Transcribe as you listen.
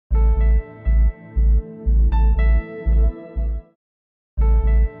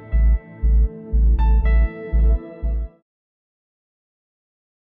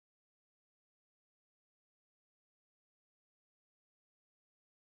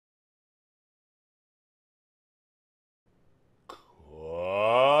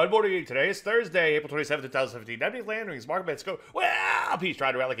Good morning. Today is Thursday, April 27th, 2017. I'm Landry's market bets go. Well, Peace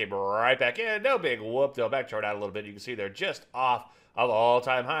tried to rally, came right back in. No big whoop, though. Back chart out a little bit. You can see they're just off of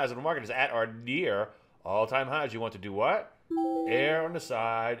all-time highs. And the market is at or near all-time highs. You want to do what? Err on the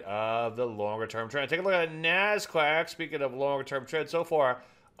side of the longer-term trend. Take a look at NASDAQ. Speaking of longer-term trend, so far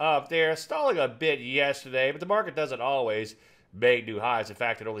up there, stalling a bit yesterday, but the market doesn't always make new highs. In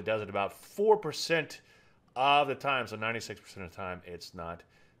fact, it only does it about 4% of the time, so 96% of the time, it's not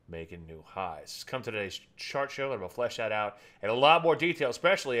making new highs. Come to today's chart show, and we'll flesh that out in a lot more detail,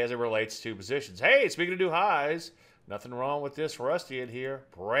 especially as it relates to positions. Hey, speaking of new highs, nothing wrong with this Rusty in here.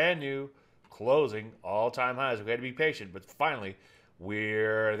 Brand new, closing all-time highs. We had to be patient, but finally,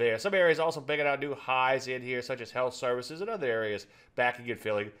 we're there. Some areas also picking out new highs in here, such as health services and other areas backing and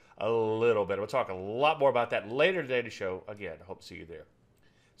filling a little bit. We'll talk a lot more about that later today in the show. Again, I hope to see you there.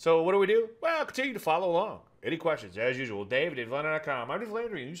 So what do we do? Well, continue to follow along. Any questions, as usual, Dave at DaveLandry.com. I'm Dave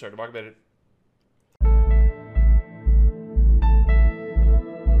Landry, and you start to market it.